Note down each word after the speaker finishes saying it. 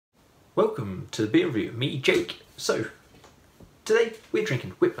Welcome to the beer review, me, Jake. So, today we're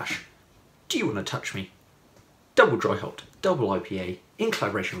drinking Whiplash. Do You Want to Touch Me? Double dry hopped, double IPA, in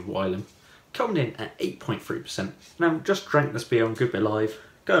collaboration with Wylam, coming in at 8.3%. Now, just drank this beer on Good Beer Live.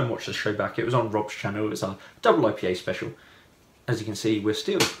 Go and watch the show back. It was on Rob's channel. It was our double IPA special. As you can see, we're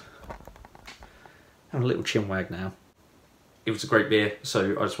still having a little chin wag now. It was a great beer,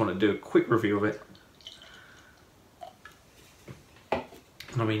 so I just want to do a quick review of it.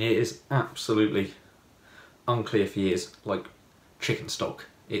 I mean, it is absolutely unclear for years, like chicken stock.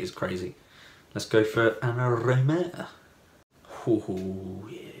 It is crazy. Let's go for an aroma. Oh,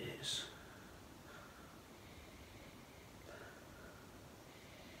 yes.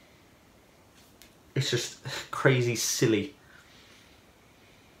 It's just crazy, silly,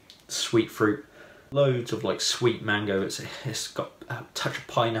 sweet fruit. Loads of like sweet mango. It's got a touch of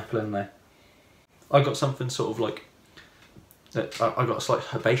pineapple in there. I got something sort of like, I got a slight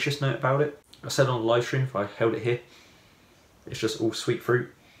herbaceous note about it. I said on the live stream, if I held it here, it's just all sweet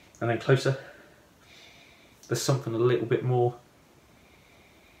fruit. And then closer, there's something a little bit more.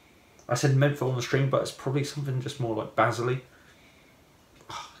 I said menthol on the stream, but it's probably something just more like basil-y.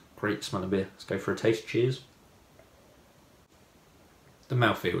 Oh, great smell of beer. Let's go for a taste. Cheers. The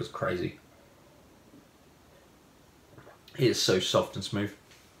mouthfeel was crazy. It is so soft and smooth.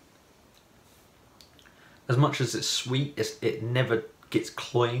 As much as it's sweet, it never gets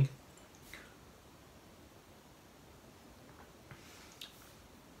cloying.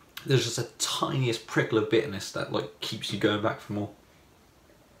 There's just a tiniest prickle of bitterness that like keeps you going back for more.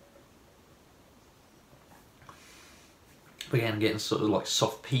 But again, I'm getting sort of like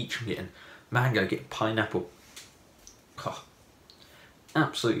soft peach, I'm getting mango, getting pineapple. Oh,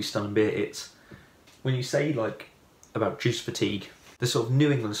 absolutely stunning beer. It's, when you say like about juice fatigue, the sort of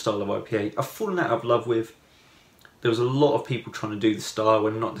New England style of IPA, I've fallen out of love with. There was a lot of people trying to do the style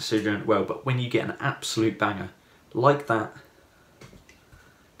and not necessarily doing it well, but when you get an absolute banger like that,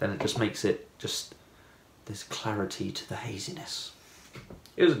 then it just makes it just, there's clarity to the haziness.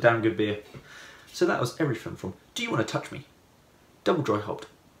 It was a damn good beer. So that was everything from Do You Want to Touch Me? Double dry hopped,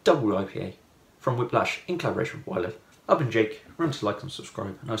 double IPA from Whiplash in collaboration with Wylam. I've been Jake. Remember to like and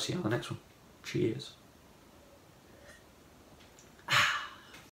subscribe, and I'll see you on the next one. Cheers.